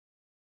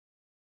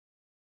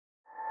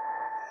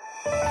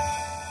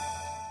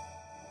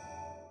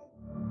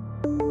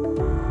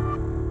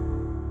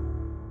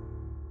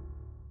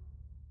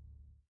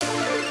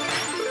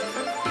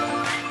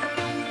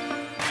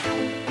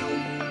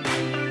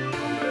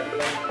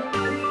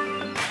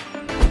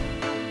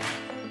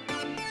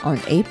On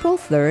April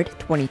 3rd,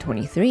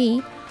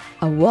 2023,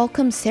 a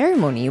welcome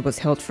ceremony was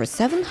held for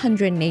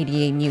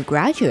 788 new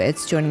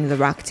graduates joining the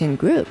Rakuten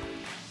Group.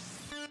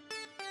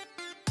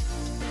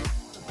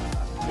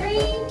 3,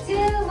 2,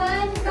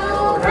 1,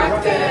 go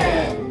Rakuten!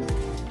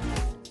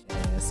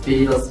 ス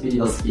ピー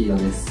ド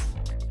です。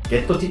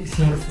Get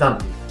things done.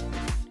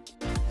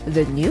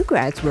 The new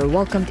grads were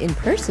welcomed in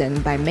person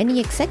by many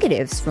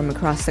executives from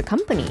across the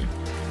company.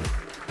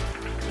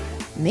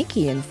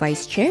 Miki and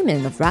Vice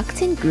Chairman of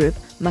Rakuten Group,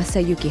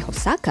 Masayuki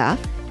Hosaka,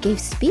 gave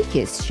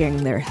speeches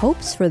sharing their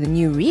hopes for the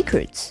new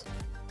recruits.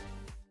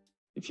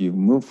 If you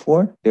move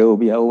forward, there will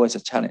be always a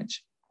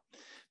challenge.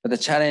 But the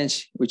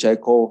challenge, which I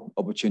call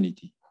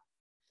opportunity,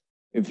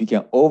 if you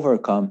can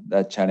overcome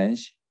that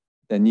challenge,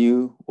 the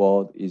new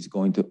world is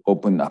going to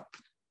open up.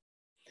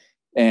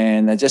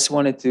 And I just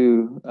wanted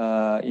to,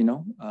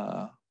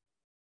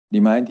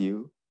 remind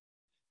you,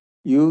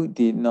 you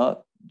did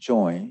not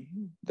join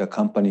the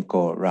company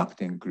called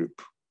Rakuten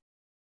Group.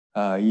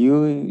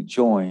 You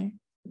joined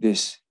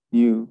this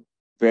new,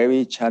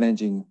 very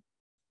challenging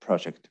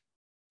project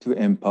to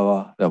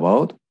empower the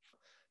world.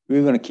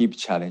 We're going to keep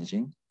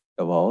challenging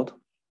the world,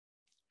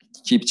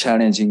 keep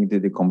challenging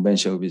the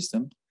conventional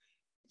wisdom,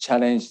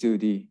 challenge to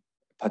the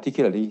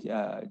particularly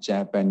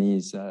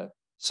Japanese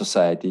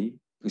society,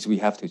 because we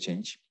have to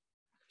change.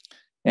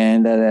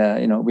 And,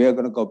 we are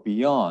going to go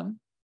beyond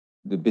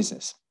the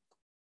business.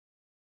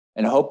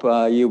 And I hope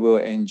you will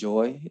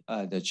enjoy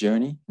the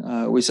journey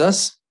with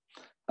us.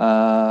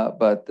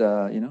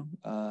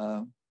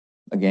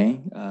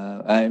 Again,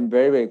 I'm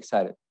very, very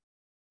excited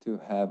to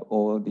have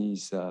all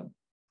these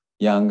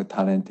young,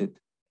 talented,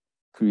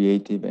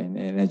 creative, and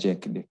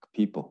energetic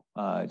people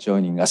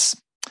joining us.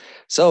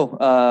 So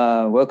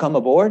welcome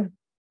aboard,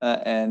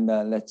 and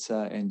let's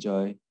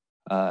enjoy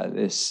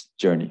this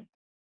journey.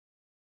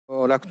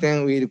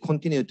 Rakuten will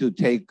continue to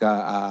take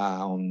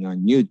on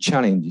new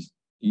challenges.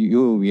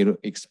 You will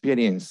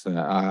experience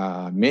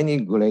many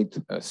great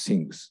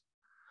things.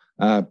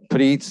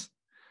 Please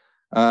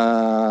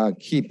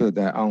keep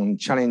on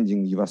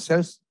challenging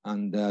yourselves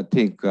and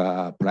take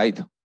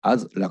pride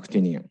as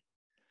Rakutenian.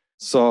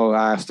 So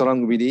I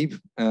strongly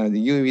believe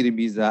you will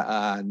be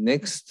the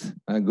next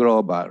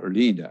global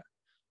leader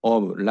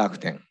of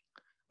Rakuten.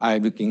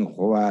 I'm looking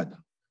forward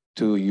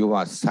to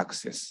your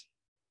success.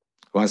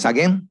 Once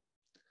again,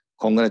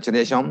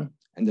 congratulations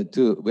and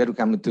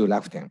welcome to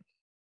Rakuten.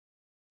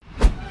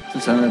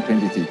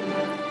 2022.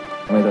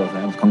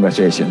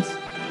 Congratulations.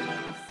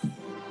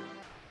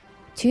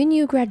 Two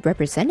new grad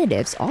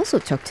representatives also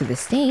took to the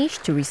stage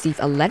to receive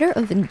a letter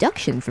of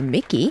induction from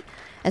Miki,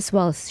 as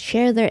well as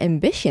share their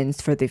ambitions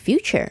for the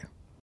future.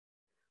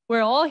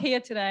 We're all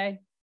here today,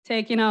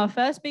 taking our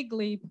first big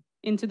leap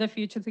into the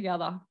future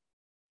together.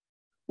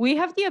 We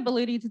have the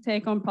ability to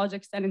take on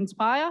projects that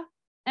inspire,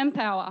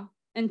 empower,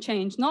 and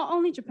change not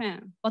only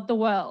Japan, but the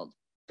world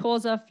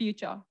towards our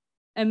future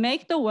and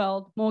make the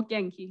world more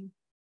Genki.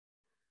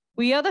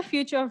 We are the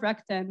future of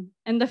Rakuten,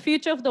 and the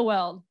future of the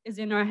world is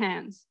in our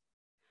hands.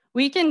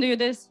 We can do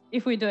this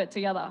if we do it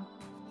together.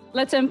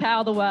 Let's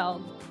empower the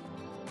world.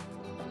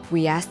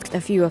 We asked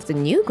a few of the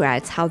new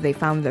grads how they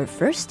found their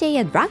first day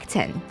at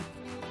Rakuten.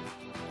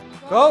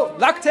 Go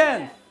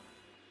Rakuten!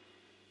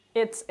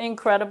 It's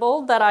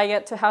incredible that I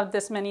get to have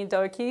this many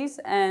dokis,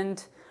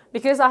 and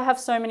because I have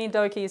so many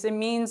dokis, it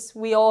means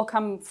we all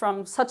come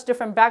from such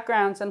different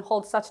backgrounds and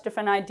hold such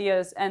different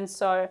ideas. And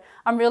so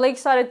I'm really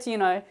excited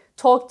to,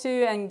 talk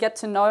to and get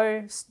to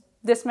know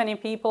this many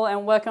people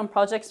and work on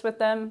projects with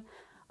them.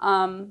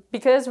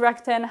 Because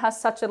Rakuten has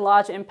such a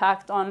large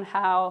impact on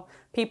how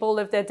people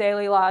live their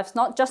daily lives,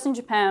 not just in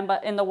Japan,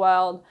 but in the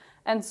world.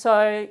 And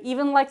so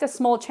even like a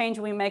small change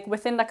we make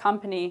within the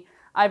company,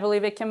 I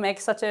believe it can make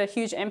such a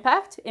huge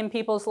impact in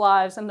people's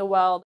lives and the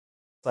world.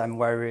 I'm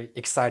very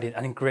excited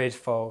and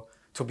grateful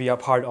to be a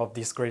part of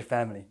this great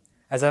family.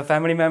 As a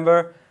family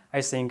member,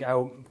 I think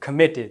I'm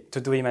committed to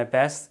doing my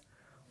best,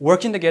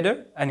 working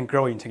together and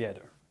growing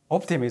together.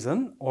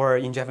 Optimism, or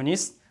in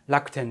Japanese,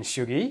 Rakuten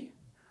Shugi,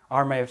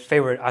 are my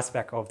favorite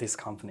aspect of this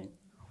company.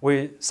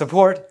 We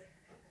support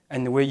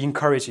and we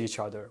encourage each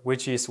other,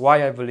 which is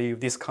why I believe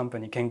this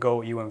company can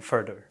go even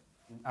further.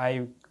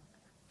 I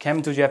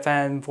came to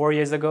Japan 4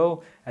 years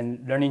ago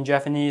and learning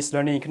Japanese,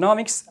 learning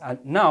economics, and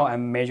now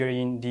I'm majoring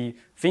in the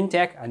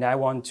fintech and I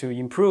want to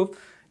improve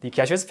the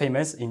cashless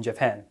payments in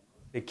Japan.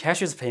 The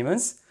cashless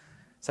payments,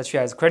 such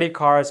as credit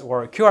cards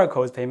or QR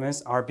code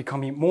payments, are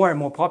becoming more and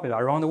more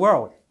popular around the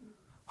world.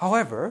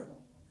 However,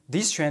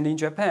 this trend in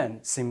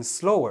Japan seems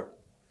slower.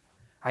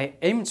 I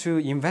aim to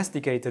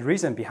investigate the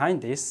reason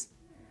behind this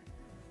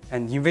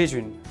and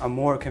envision a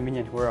more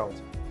convenient world.